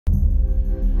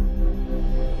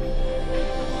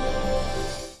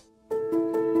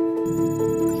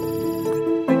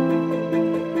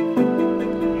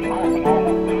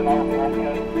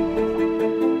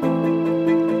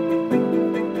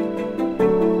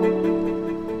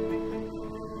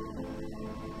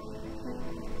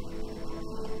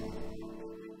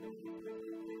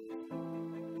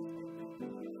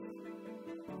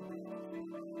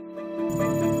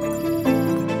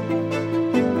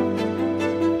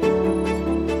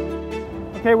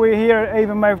Okay, we're here at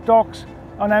Avonmouth Docks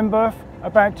on Emberth,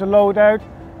 about to load out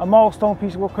a milestone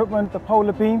piece of equipment, the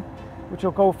polar beam, which will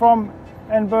go from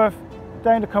Emberth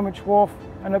down to Cummich Wharf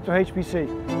and up to HPC.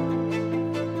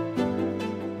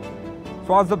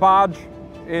 So as the barge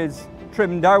is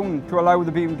trimmed down to allow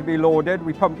the beam to be loaded,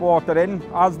 we pump water in.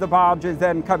 As the barge is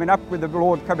then coming up with the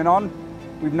load coming on,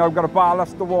 we've now got to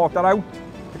ballast the water out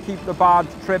to keep the barge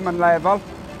trim and level,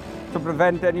 to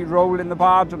prevent any roll in the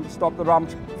barge and to stop the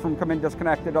ramps from coming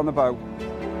disconnected on the bow.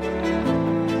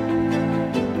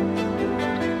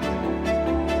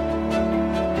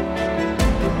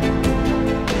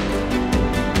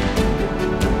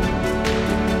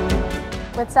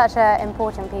 With such an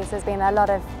important piece, there's been a lot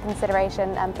of consideration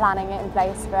and planning in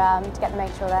place to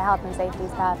make sure their health and safety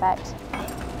is perfect.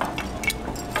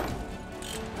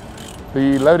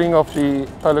 The loading of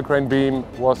the polar crane beam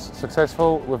was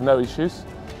successful with no issues.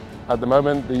 At the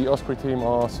moment, the Osprey team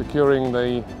are securing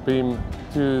the beam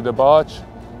to the barge,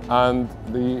 and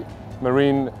the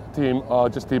marine team are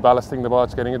just deballasting the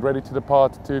barge, getting it ready to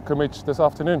depart to Cummich this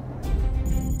afternoon.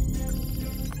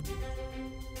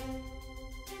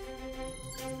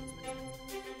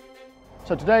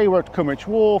 So today we're at Cummich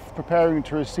Wharf, preparing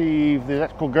to receive the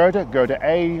electrical girder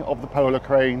A of the polar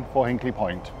crane for Hinkley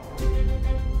Point.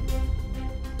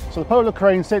 So the polar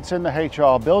crane sits in the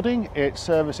HR building. It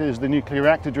services the nuclear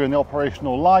reactor during the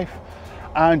operational life,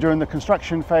 and during the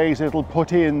construction phase it'll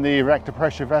put in the reactor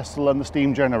pressure vessel and the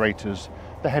steam generators,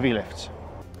 the heavy lifts.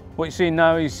 What you're seeing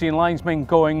now is seeing linesmen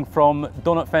going from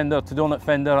donut fender to donut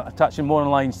fender, attaching mooring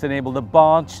lines to enable the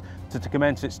barge to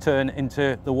commence its turn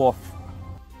into the wharf.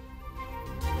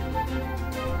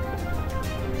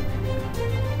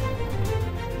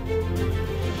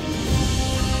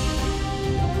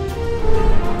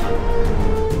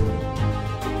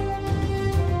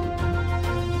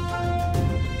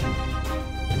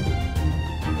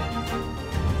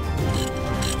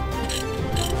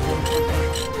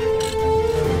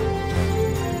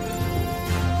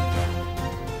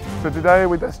 So today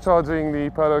we're discharging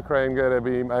the polar crane girder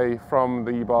beam A from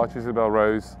the barge Isabel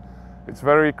Rose. It's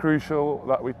very crucial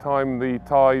that we time the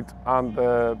tide and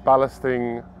the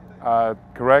ballasting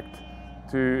correct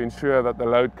to ensure that the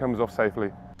load comes off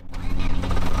safely.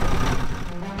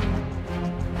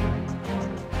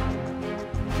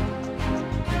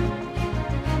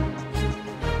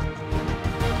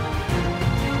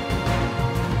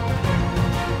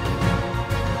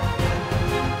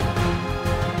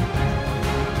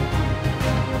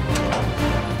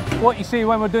 What you see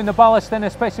when we're doing the ballasting,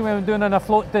 especially when we're doing an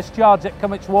afloat discharge at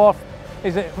Cummich Wharf,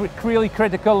 is it's really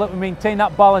critical that we maintain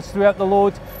that balance throughout the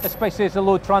load, especially as the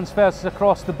load transfers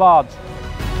across the barge.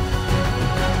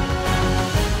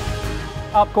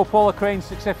 APCO polar crane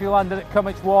successfully landed at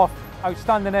Cummich Wharf.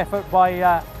 Outstanding effort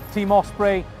by Team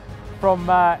Osprey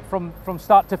from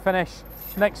start to finish.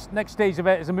 Next stage of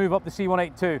it is a move up the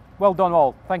C182. Well done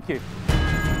all, thank you.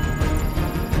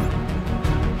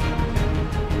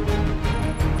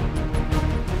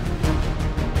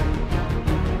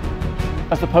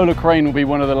 As the polar crane will be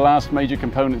one of the last major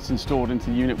components installed into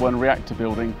the Unit 1 reactor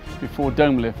building before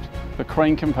dome lift, the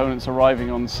crane components arriving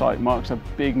on site marks a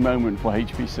big moment for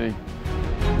HPC.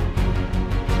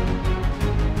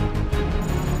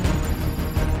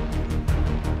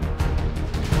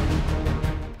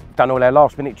 Done all our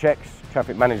last minute checks,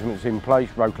 traffic management's in place,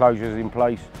 road closures in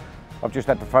place. I've just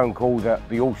had the phone call that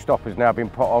the all stop has now been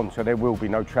put on, so there will be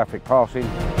no traffic passing.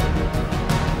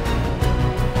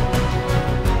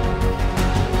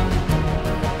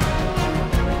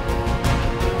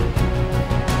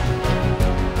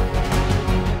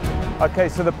 Okay,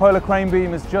 so the polar crane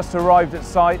beam has just arrived at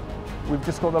site. We've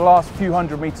just got the last few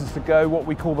hundred meters to go, what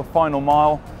we call the final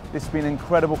mile. This has been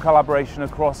incredible collaboration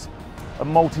across a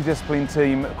multidiscipline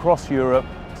team across Europe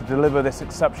to deliver this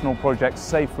exceptional project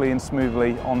safely and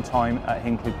smoothly on time at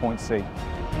Hinkley Point C.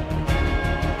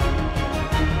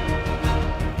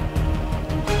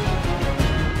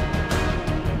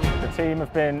 The team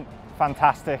have been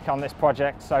fantastic on this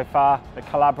project so far. The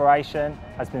collaboration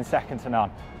has been second to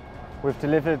none. We've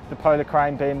delivered the polar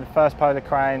crane beam, the first polar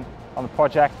crane on the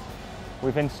project.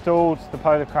 We've installed the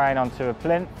polar crane onto a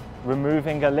plinth,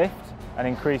 removing a lift and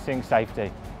increasing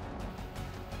safety.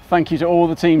 Thank you to all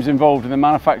the teams involved in the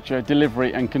manufacture,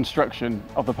 delivery and construction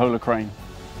of the polar crane.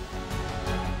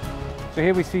 So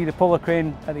here we see the polar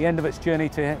crane at the end of its journey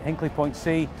to Hinkley Point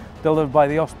C, delivered by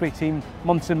the Osprey team.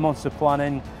 Months and months of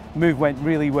planning. Move went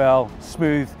really well,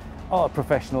 smooth, a lot of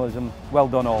professionalism. Well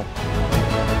done all.